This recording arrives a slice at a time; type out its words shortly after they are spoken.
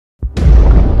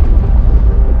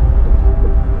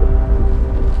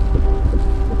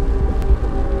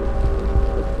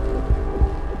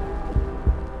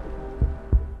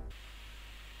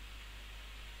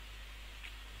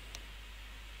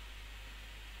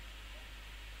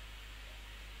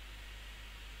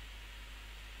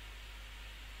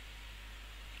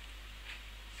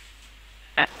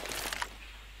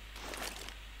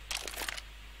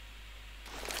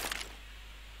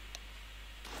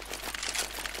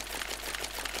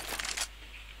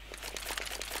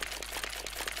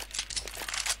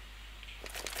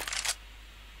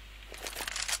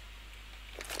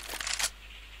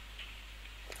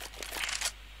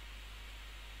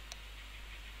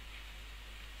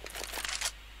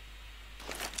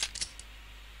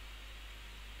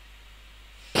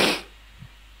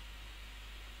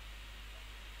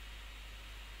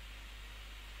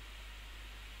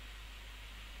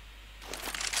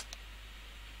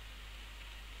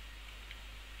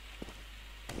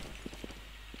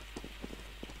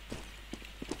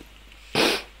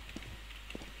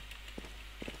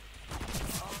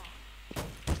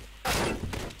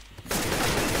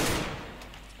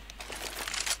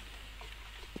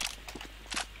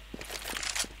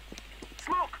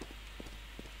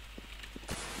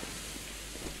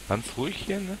Ganz ruhig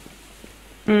hier, ne?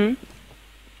 Mhm.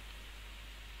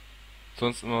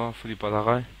 Sonst immer für die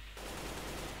Ballerei.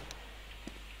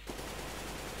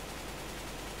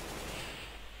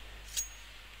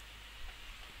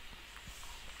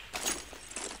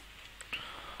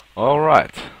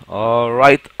 Alright,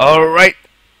 alright, alright.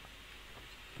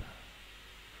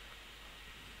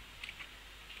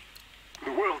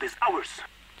 The world is ours.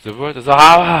 The word is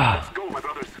ah. Go, my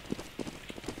brothers.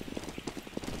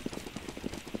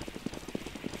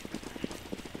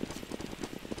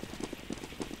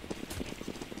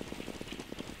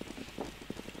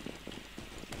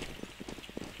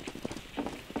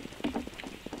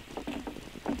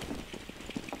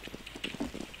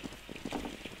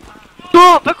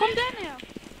 Oh, waar komt der her?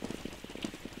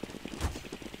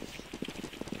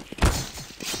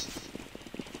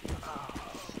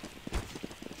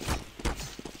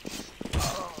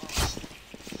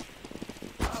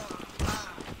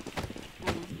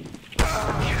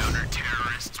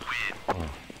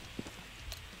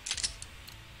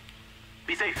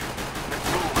 Be safe.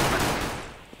 Let's go, my friend.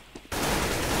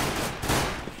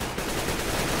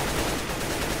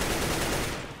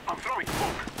 I'm throwing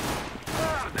smoke.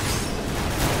 Burn.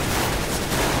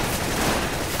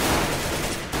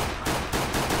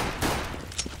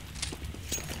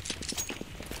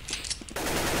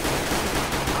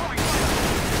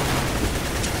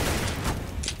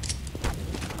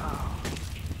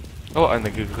 Oh,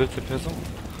 eine gegrillte Person.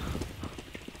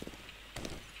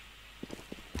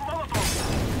 Molotov.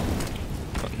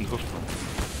 Ein Luft.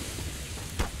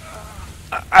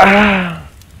 Ah.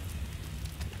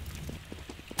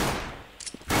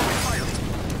 Fire.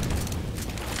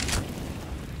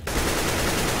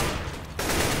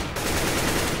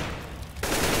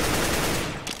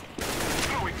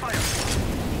 Throwing fire.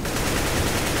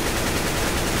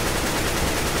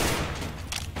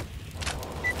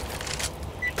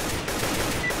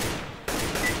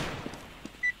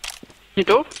 Niet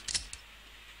doof?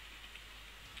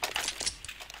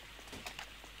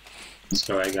 Let's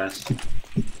go, right, guys.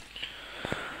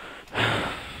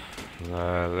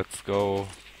 Let's go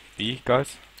B,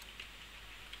 guys.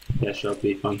 Yeah, sure,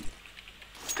 be fun.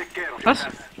 Take care of Was?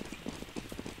 yourself.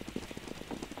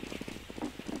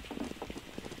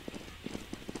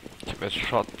 Ich habe jetzt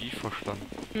Short B verstanden.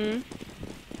 Mhm.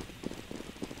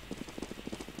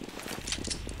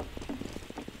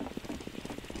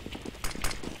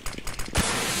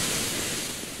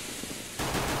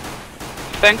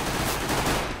 Bang.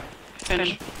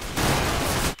 Finish.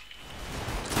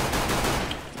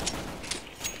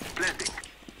 Planting.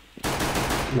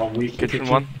 One week. Kitchen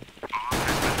One.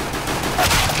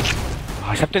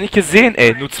 Oh, ich hab den nicht gesehen,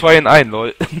 ey. Nur 2 in 1,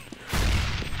 lol.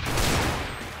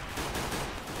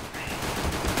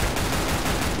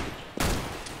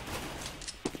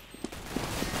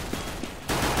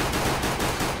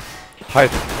 Hide.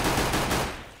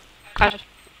 Kruis.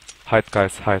 Hide,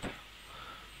 guys, hide.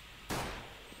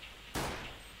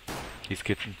 He's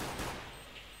kitchen.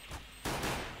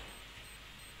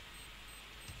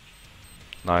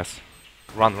 Nice.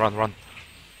 Run, run, run.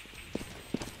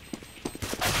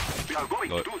 We are going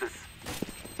Lol. to do this.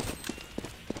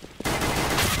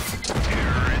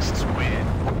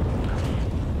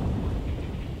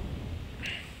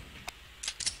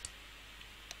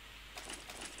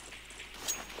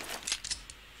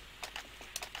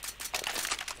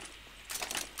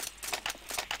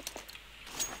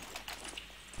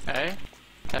 Hey.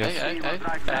 Yes.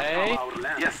 Hey. Our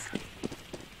land. Yes.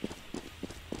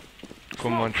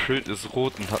 Guck mal, mein Schild ist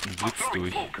rot und hat einen Blitz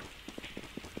durch. Smoke.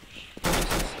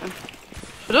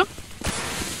 Bitte?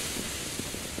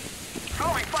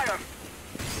 Throwing fire.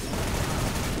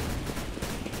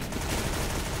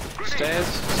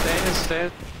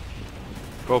 Stairs.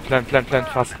 Go, plant,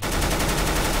 fast. I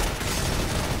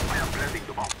am planting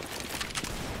the bomb.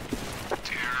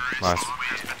 Nice.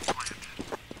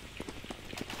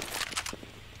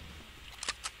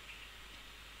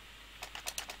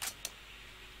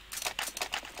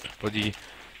 Boah, die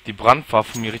Brand war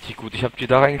von mir richtig gut. Ich hab die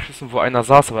da reingeschissen, wo einer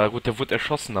saß, aber gut, der wurde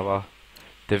erschossen, aber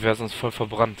der wäre sonst voll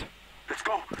verbrannt. Let's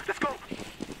go. Let's go.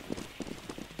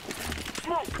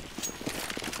 Smoke.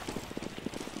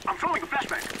 I'm throwing a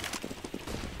flashbang.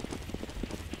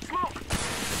 Smoke.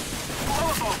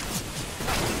 Molotov.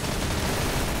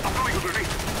 I'm throwing a grenade.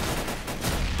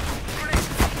 Grenade.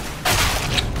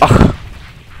 Ach,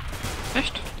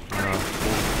 Echt? ja.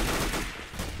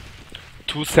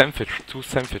 Two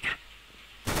sandwich.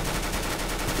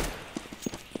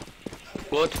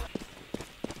 Gut.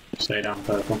 Stay down,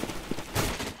 purple.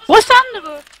 Wo ist der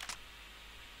andere?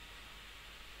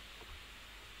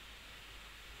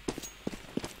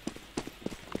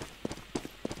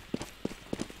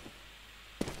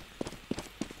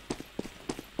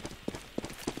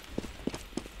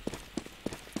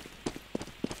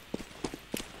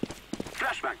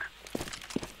 Flashbang.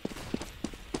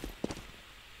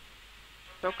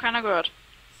 Ich hab keiner gehört.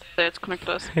 Der jetzt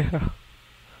Connector ist. Ja.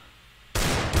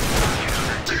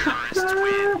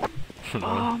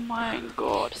 Oh mein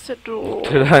Gott, ist der doof.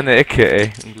 In eine Ecke,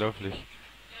 ey. Unglaublich.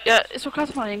 Ja, ist so klar,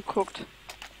 dass man hinguckt.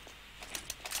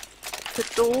 Ist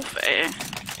der doof, ey.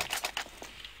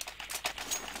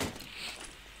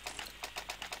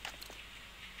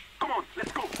 Come on,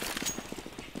 let's go.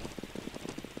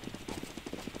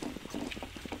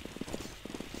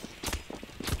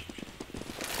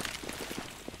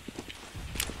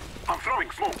 I'm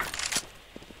throwing smoke.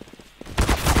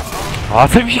 Oh,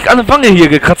 jetzt hab ich mich an der Wange hier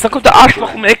gekratzt. Da kommt der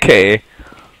Arschloch um die Ecke, ey.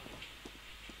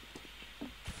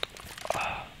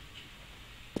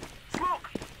 Smoke.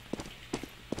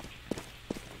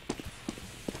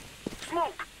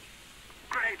 Smoke.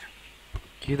 Grenade.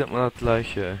 Jeder hat mal das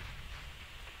gleiche, ey.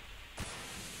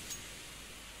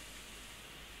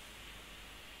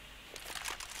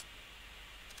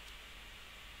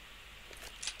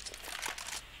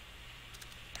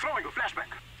 Throwing a flashbang.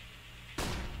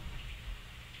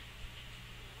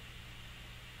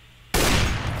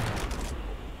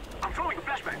 I'm throwing a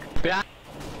flashbang. Ja.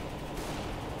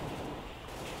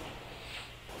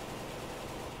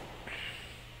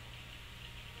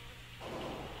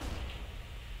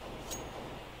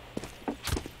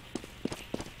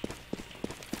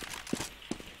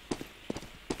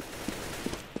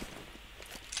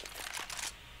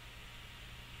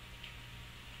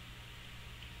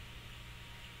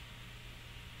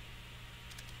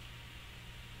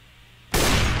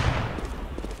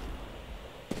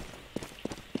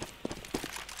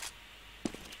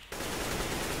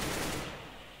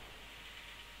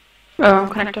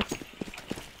 Connector.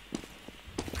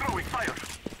 Throwing fire.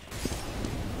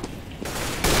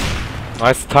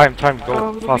 Nice, time, go,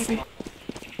 Oh, fast. Bibi.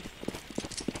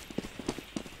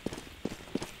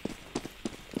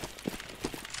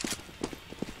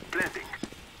 Blending.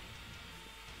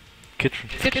 Kitchen.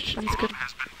 Kitchen, ist gut.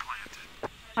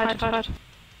 Halt.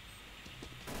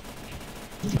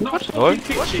 Lol.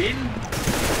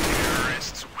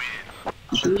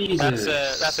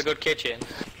 Jesus. That's a good kitchen.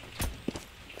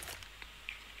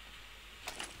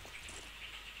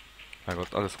 Mein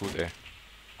Gott, alles gut, ey.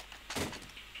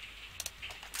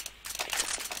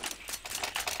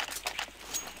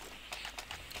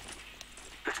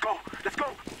 Let's go.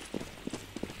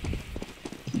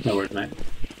 No worries, mate.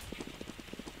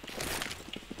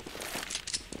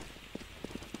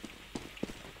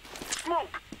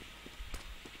 Smoke.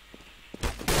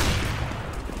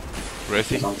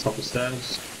 Racing. He's on top of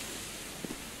stairs.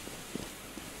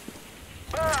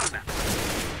 Burn.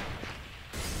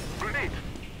 Grenade.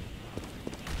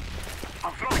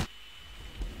 I'm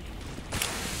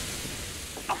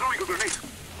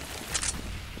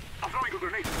throwing a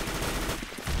grenade.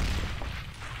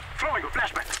 Throwing a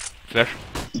flashbang. Flash.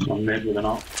 One mid with an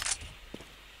op.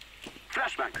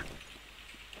 Flashbang.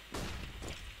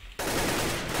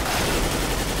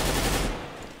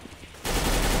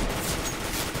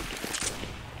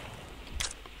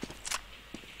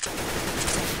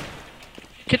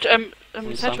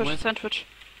 Sandwich.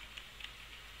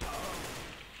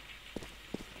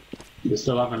 They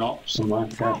still have an op somewhere,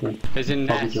 careful. He's in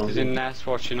Probably nest. He's jungle. in nest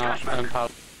watching our pal.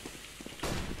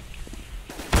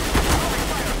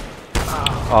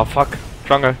 Oh, fuck.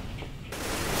 Jungle.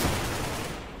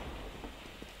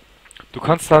 Du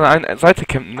kannst da eine Seite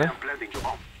campen, ne? I'm blending the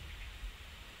bomb.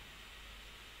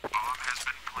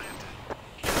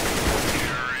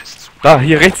 Da,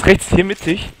 hier rechts, hier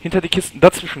mittig. Hinter die Kisten.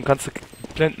 Dazwischen kannst du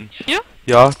blenden. Hier?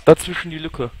 Ja, dazwischen die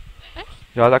Lücke. Echt?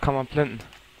 Ja, da kann man blenden.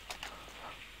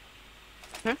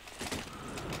 Hm?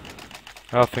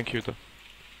 Ja, thank you.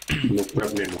 No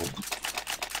problem.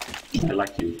 I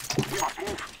like you. We must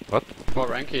move. What? What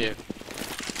rank are you?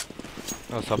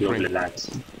 Oh, Lovely suffering.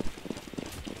 lads.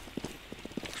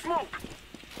 Smoke.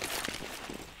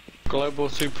 Global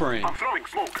Supreme. I'm throwing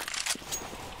smoke.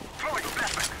 Throwing a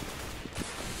flashbang.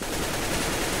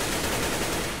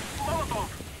 Molotov.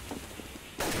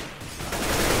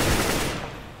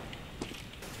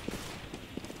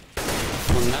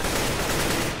 On nest.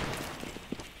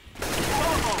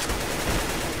 Molotov.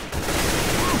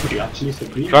 You actually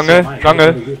succeed. Jungle, So, mate,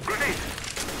 jungle. very good. Grenade.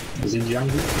 He's in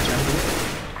jungle.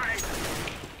 Grenade.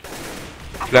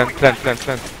 I'm Plant. throwing Plant.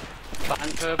 Plant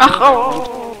purple. Ach,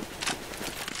 oh.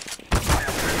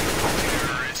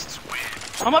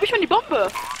 Warum hab ich schon die Bombe?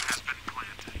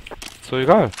 So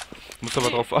egal. Muss aber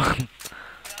drauf achten.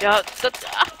 Ja,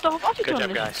 darauf achte ich Good doch job,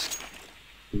 nicht. guys.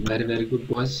 Very, very good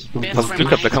boys. Hast du Glück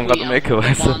gehabt, der kam gerade um die Ecke,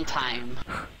 weißt du? One time.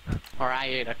 Or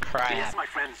I ate a crab. Yes, my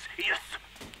friends. Yes.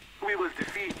 We will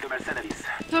defeat the mercenaries.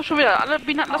 So, schon wieder. Alle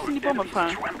Bienen lassen die Bombe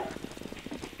fallen. Tremble.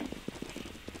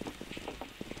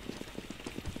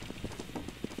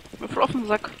 Mir voll auf den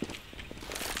Sack.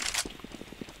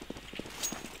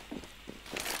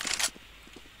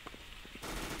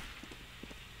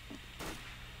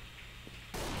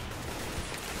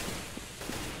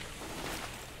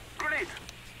 Grenade.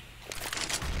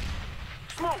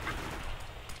 Smoke.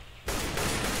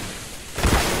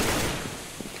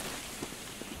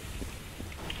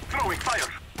 Throwing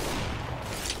fire.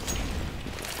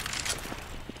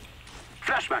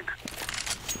 Flashbang.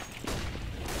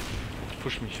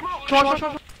 Push mich.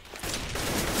 Tor.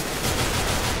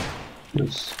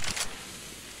 Yes.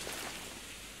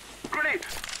 Grenade.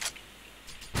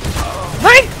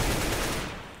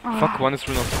 Fuck, one is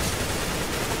running.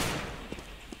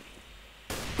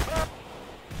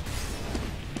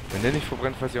 Wenn der nicht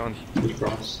verbrennt, weiß ich auch nicht. We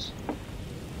crossed.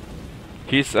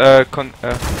 He's,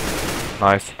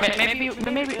 nice. Maybe,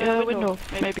 window.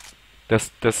 Maybe.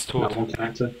 Das ist tot. That one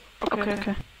connector.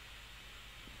 Okay.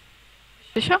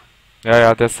 Sicher?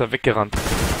 Ja, der ist da weggerannt.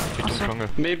 Richtung Ach so. Jungle.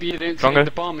 Maybe you didn't Jungle. take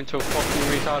the bomb into a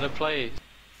fucking retarded place.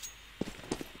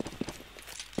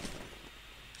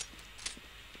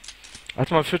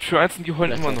 Alter, man führt für 1 und die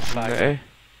heulen immer noch Runde, ey.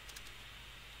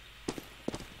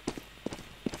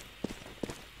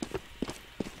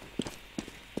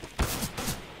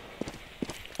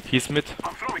 He's mit.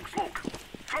 I'm throwing smoke.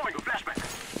 Throwing a flashbang.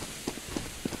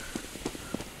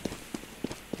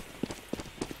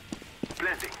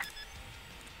 Blending.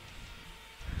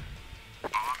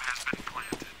 Bomb has been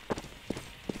planted.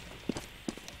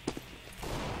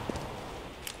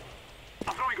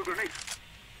 I'm throwing a grenade.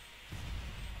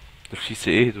 Das schießt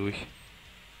er eh durch.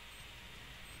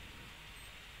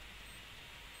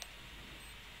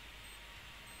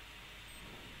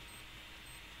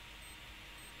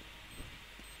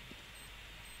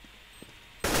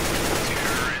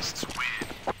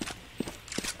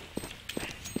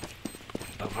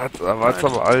 Da war's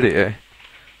aber Aldi, ey.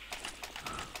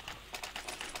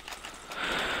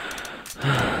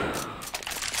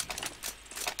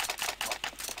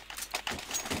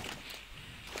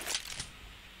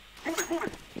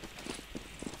 Moving.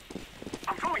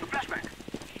 I'm throwing a flashbang.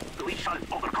 We shall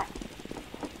overcome.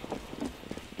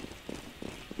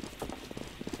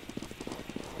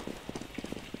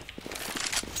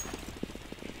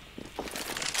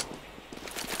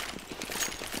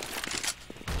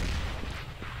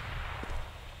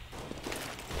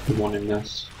 One in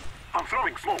this. I'm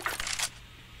throwing smoke.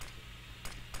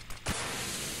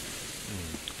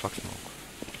 Fuck smoke.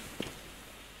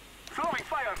 Throwing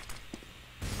fire.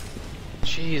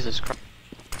 Jesus Christ.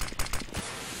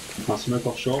 I'll smoke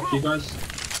off short for you guys.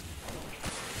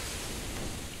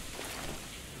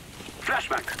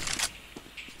 Flashbang.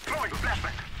 Throwing a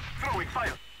flashbang. Throwing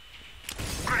fire.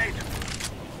 Grenade.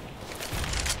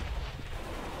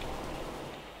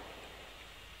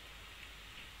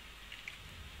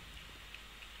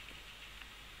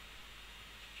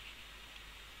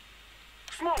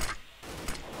 Smoke.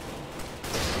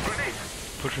 Grenade.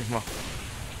 Push mich mal.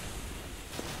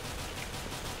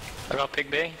 I got Pig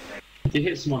B. If you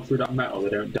hit someone through that metal, they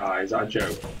don't die. Is that a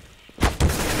joke?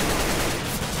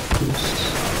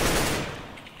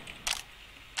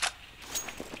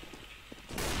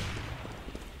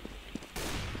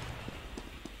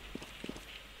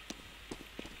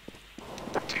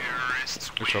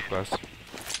 Good job, guys.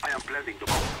 I am planting the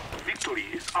bomb. Victory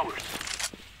is ours.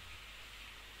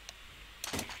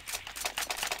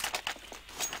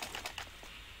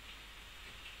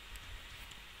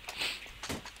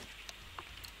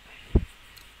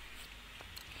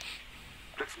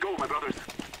 Let's go, my brothers.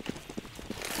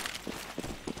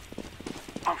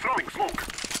 I'm throwing smoke.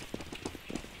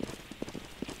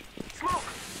 Smoke!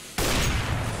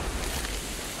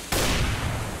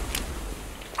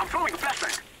 I'm throwing a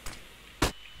flashbang.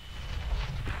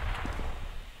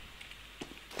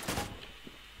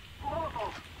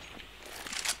 Molotov.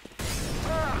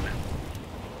 Burn!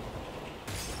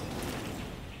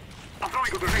 I'm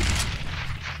throwing a grenade.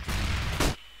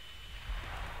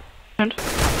 Und?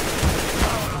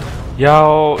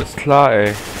 Ja, ist klar,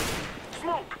 ey.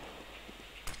 Smoke!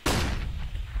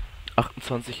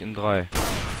 28 in 3.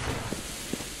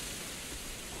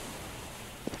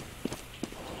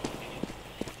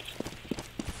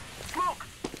 Smoke!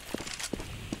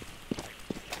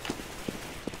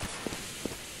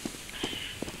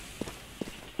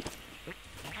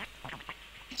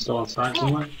 Still on site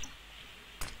somewhere?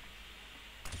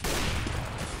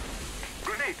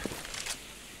 Grenade!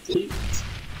 Keep.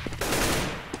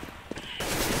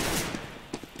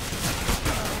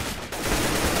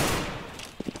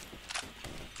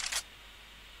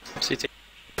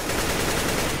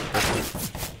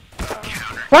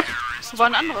 What? Wo war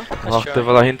ein anderer? Ach, der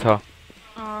war dahinter.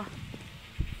 Ah.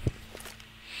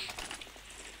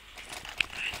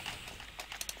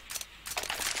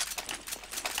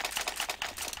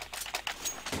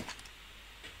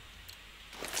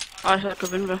 Ah, ich dachte,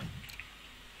 gewinnen wir.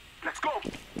 Let's go.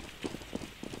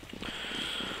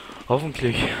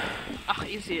 Hoffentlich. Ach,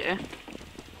 easy, ey.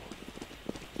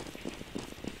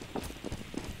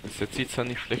 Bis jetzt sieht's ja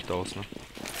nicht schlecht aus, ne?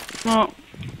 Ja.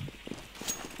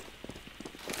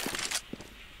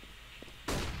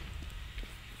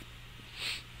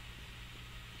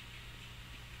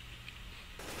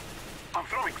 I'm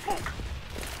throwing smoke.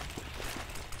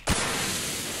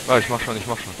 Ah, ich mach schon.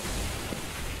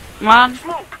 Mann.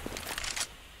 Smoke.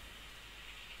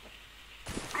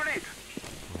 Grenade.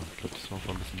 Ich glaube, das war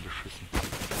ein bisschen beschissen.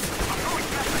 I'm throwing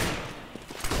flashbang.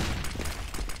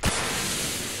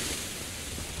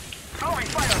 Throwing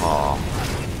fire. Oh.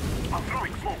 I'm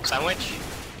throwing smoke. Sandwich?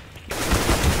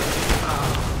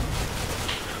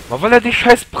 Mal weil er die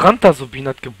scheiß Brand da so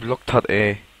Binat geblockt hat,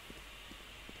 ey.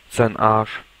 Sein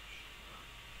Arsch.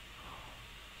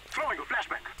 Throwing a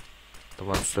flashbang. Da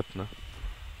war ein Step, ne?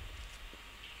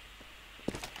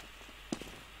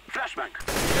 Flashbang.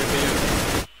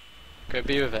 Go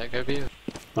be with it, go be with it.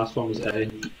 Last one was A.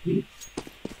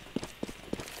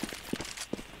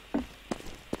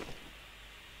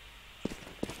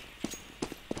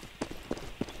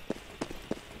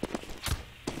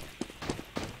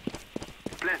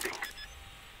 Blending.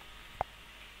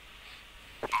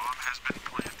 Bomb has been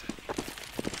planted.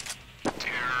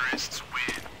 Terrorists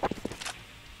win.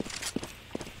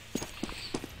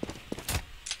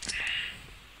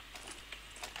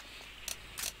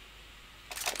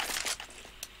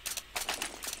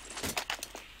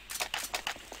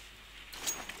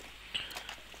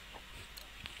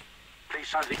 They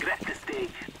shall regret this day.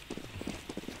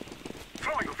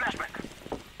 Throwing a flashbang.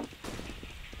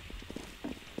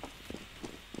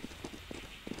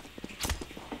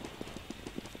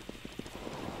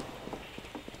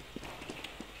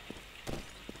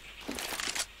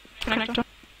 Connector.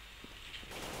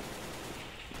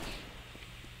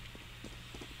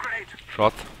 Grenade.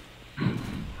 Shot.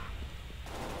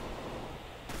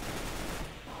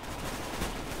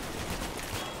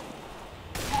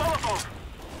 Molotov.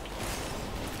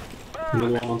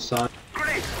 Another one on side.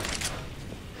 Grenade.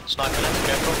 Sniper left,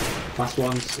 careful. Last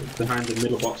one's behind the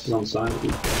middle boxes on side.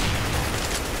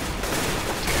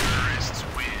 Terrorists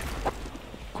win.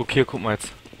 Guck hier, guck mal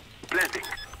jetzt. Blending.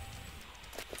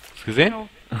 Hast du gesehen? No.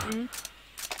 Mhm.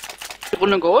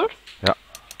 Runde Gold? Ja.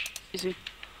 Easy.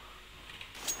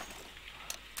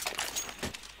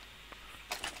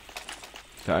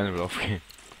 Der eine will aufgehen.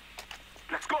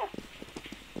 Let's go.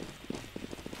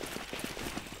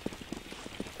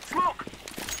 Smoke.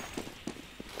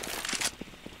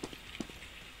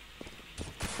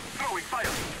 Throwing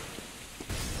fire.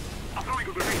 I'm throwing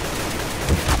a grenade.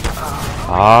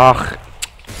 Ach.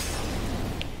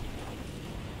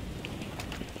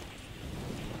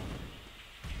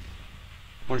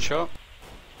 One shot.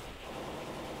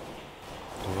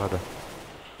 Wo war der?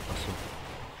 Achso.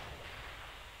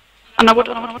 Underwood,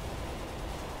 Underwood.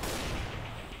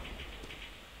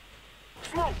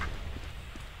 Smoke.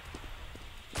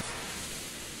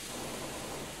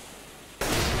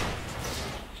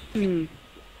 Hm.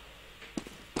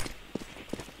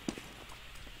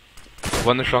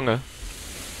 War eine Jungle.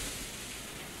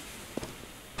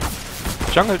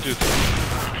 Jungle, Dude.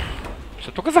 Ich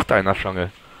hab doch gesagt, einer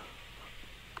Jungle.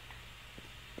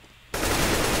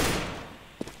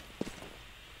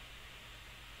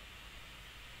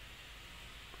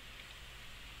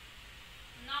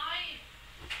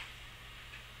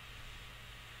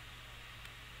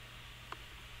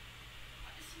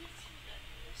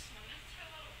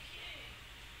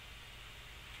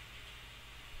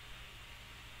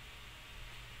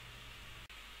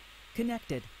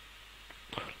 Connected.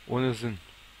 Ohne Sinn.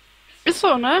 Ist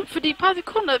so, ne? Für die paar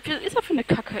Sekunden. Was ist das für eine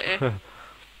Kacke, ey?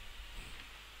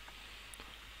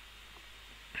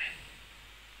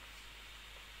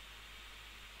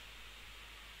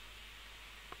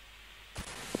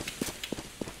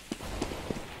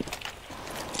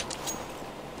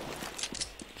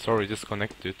 Sorry,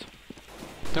 disconnected.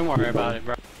 Don't worry about it,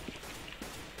 bro.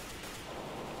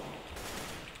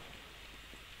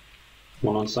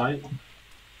 One on side.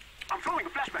 I'm throwing a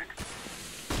flashbang.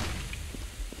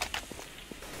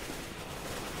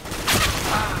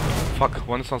 Fuck,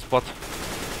 one is on spot.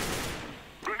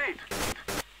 Grenade.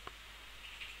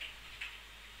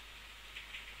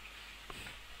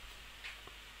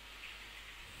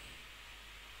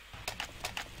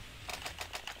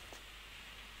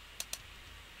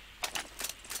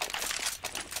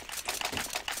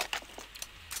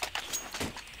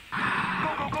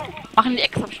 machen die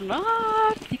extra schon.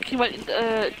 Die kriegen halt,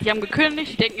 die haben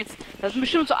gekündigt, die denken jetzt, das sind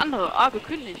bestimmt so andere.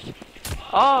 Gekündigt.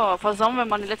 Versauen wir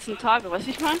mal die letzten Tage, weißt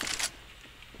du, ich mein?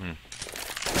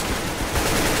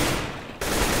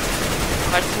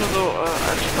 Reizt nur so,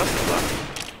 als Spaß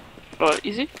gesagt.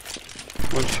 Easy.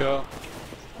 One shot.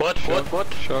 What?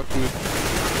 Shot me.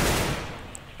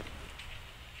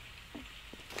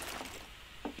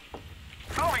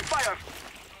 Throwing fire.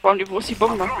 Wo ist die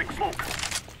Bombe? Throwing smoke.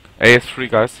 A is free,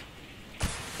 guys.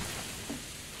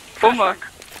 Bombe.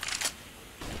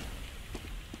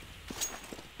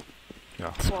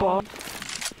 Ja. Spawn.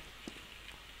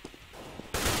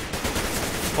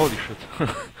 Holy shit.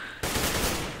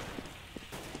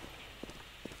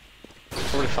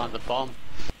 Already found the bomb.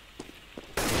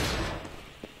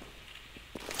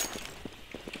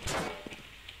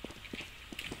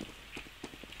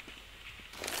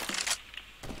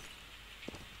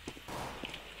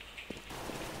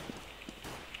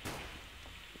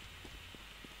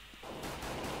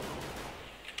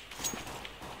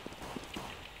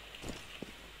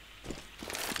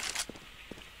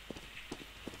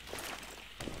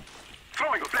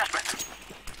 Throwing a flashbang.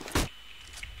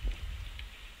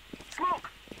 Smoke.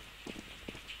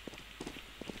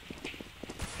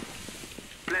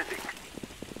 Planting.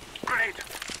 Grenade.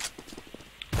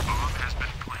 Bomb has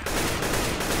been planted.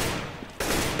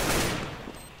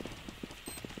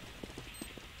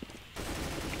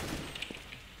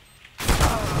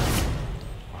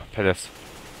 Palace.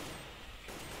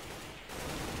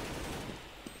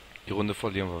 Die Runde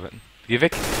verlieren wir, wetten. Geh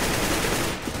weg!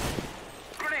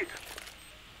 Grenade.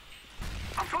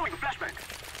 I'm throwing a flashbang.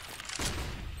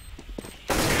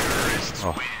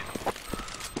 Oh.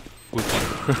 Gut.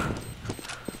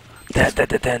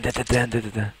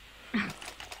 Da.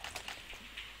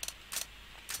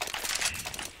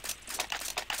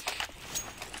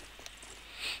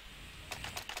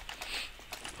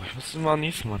 Oh, ich muss immer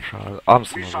niesen, Mann, schade.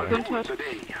 Abends immer so. Gesundheit.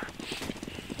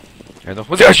 Ja, doch,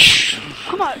 muss ich.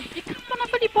 Guck mal, wie kann man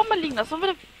einfach die Bombe liegen lassen? Sollen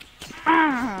wir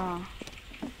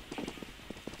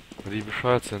Weil die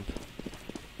bescheuert sind.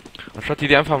 Anstatt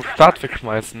die einfach am Start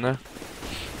wegschmeißen, ne?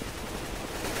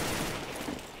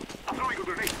 I'm throwing a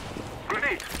grenade.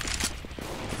 Grenade.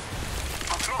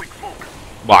 I'm throwing smoke.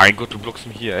 Mein Gott, du blockst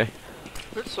mich hier, ey.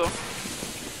 Willst du?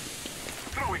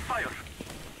 Throwing fire.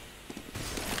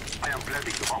 I am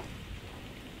planting the bomb.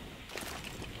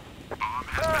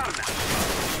 Burn.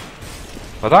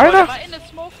 War da Da einer? war in der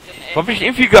Smoke drin, ey. Hab ich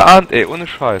irgendwie geahnt, ey, ohne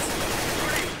Scheiß.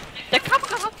 Der kam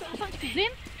gerade, hast du das nicht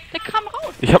gesehen? Der kam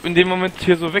raus. Ich hab in dem Moment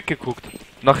hier so weggeguckt.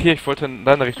 Nach hier, ich wollte in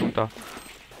deine Richtung da.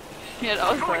 Mir halt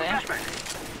aus, Throwing ey. flashbang.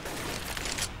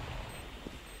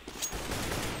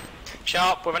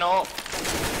 Sharp with an ult.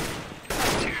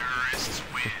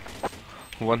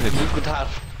 One hit. Good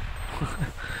half.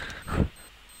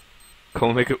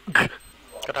 Komm, weg. Good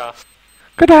half.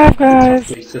 Good job, guys.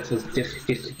 Dat was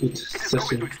echt goed. It is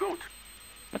going to explode.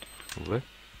 Wo?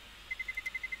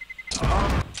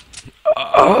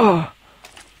 Oh.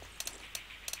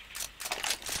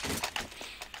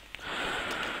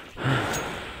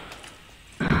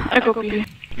 I copy.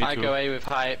 Me I too. go A with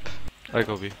hype. I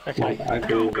go B. Okay. I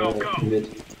go mid.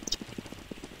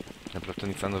 Da bleibt ja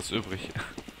nichts anderes übrig.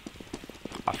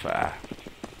 Affe.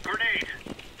 Grenade.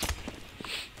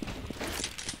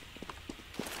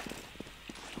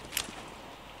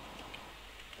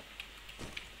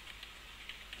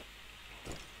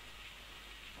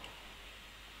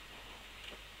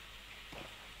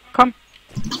 Komm.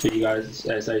 So you guys,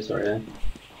 sorry, yeah.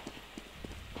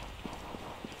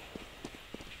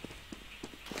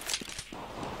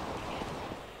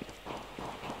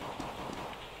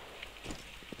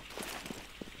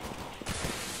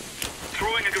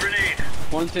 Throwing a grenade.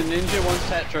 One's in Ninja, one's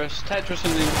Tetris. Tetris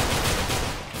and Ninja.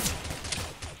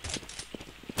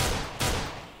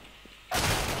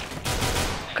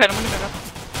 Keine Muni mehr gehabt.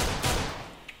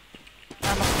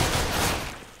 Ja, mach.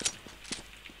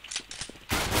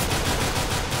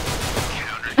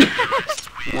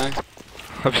 Nice.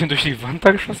 Hab ich ihn durch die Wand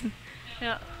da geschossen?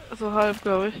 Ja, so halb,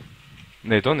 glaube ich.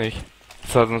 Nee, doch nicht.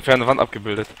 Das hat eine ferne Wand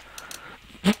abgebildet.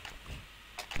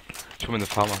 Ich hol mir eine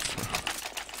Farmers.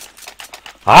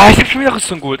 Ich hab schon wieder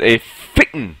Rüstung geholt, ey.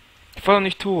 Ficken! Ich war doch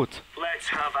nicht tot.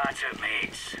 Let's have at it,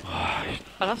 mates.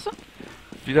 Was hast du?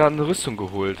 Wieder eine Rüstung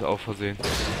geholt, auf Versehen.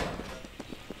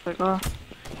 Egal.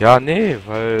 Ja, nee,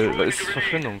 weil das ist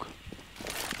Verschwendung.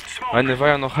 Smoke. Meine war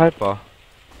ja noch haltbar.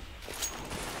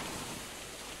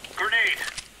 Grenade.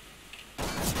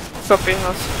 Copy,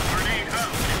 was? Grenade out.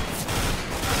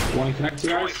 One connect,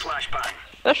 Throwing guys. Sehr flashbang.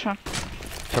 schön.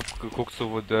 Ich hab geguckt,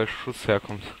 so wo der Schuss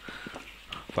herkommt.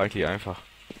 War eigentlich einfach.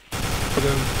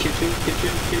 Kitchen.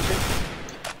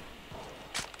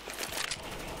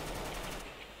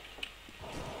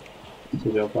 So,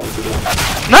 der war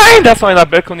wieder. Nein, da ist noch einer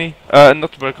Balcony.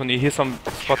 Not Balcony, hier ist so ein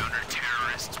Spot.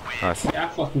 Nice. Ja,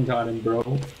 fucking got him,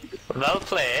 bro. Well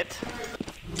played.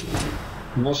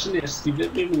 Was denn jetzt? Die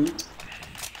wird mir gut.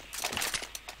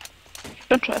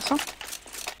 Bin scheiße.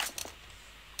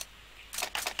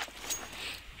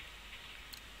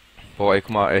 Boah, ey,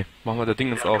 guck mal, ey. Mach mal das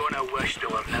Ding jetzt auf.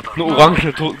 Nur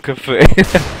orange Totenköpfe, ey.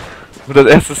 Und das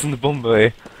erste ist eine Bombe,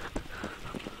 ey.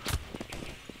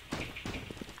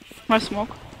 Mal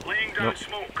Smoke. Laying down Nope.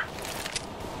 smoke.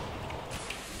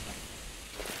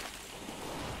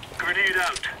 Grenade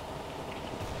out.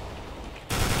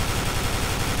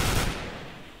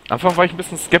 Anfang war ich ein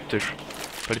bisschen skeptisch.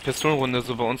 Weil die Pistolenrunde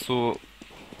so bei uns so,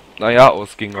 naja,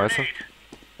 ausging, weißt du?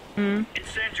 Mhm.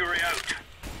 Incendiary out.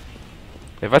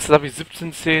 Ja, weißt du, da hab ich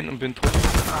 17-10 und bin tot.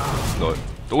 Lol.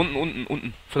 Da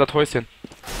unten. Für das Häuschen.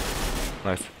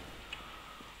 Nice.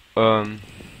 Bin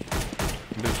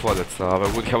Vorletzter, aber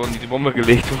gut, ich habe auch nie die Bombe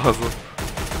gelegt oder so.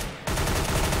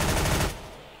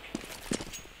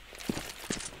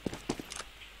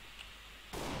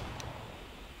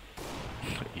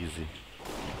 Easy.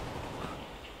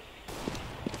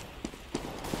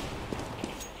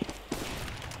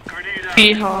 Grenade out.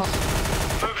 B-Haus.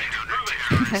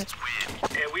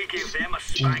 We give them a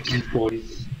spanking. GG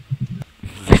Boys.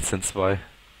 16-2.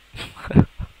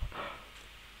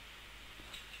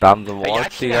 Da haben sie Ja,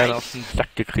 ordentlich einen auf den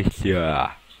Sack gekriegt,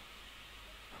 ja.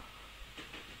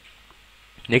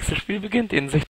 Nächstes Spiel beginnt in 16.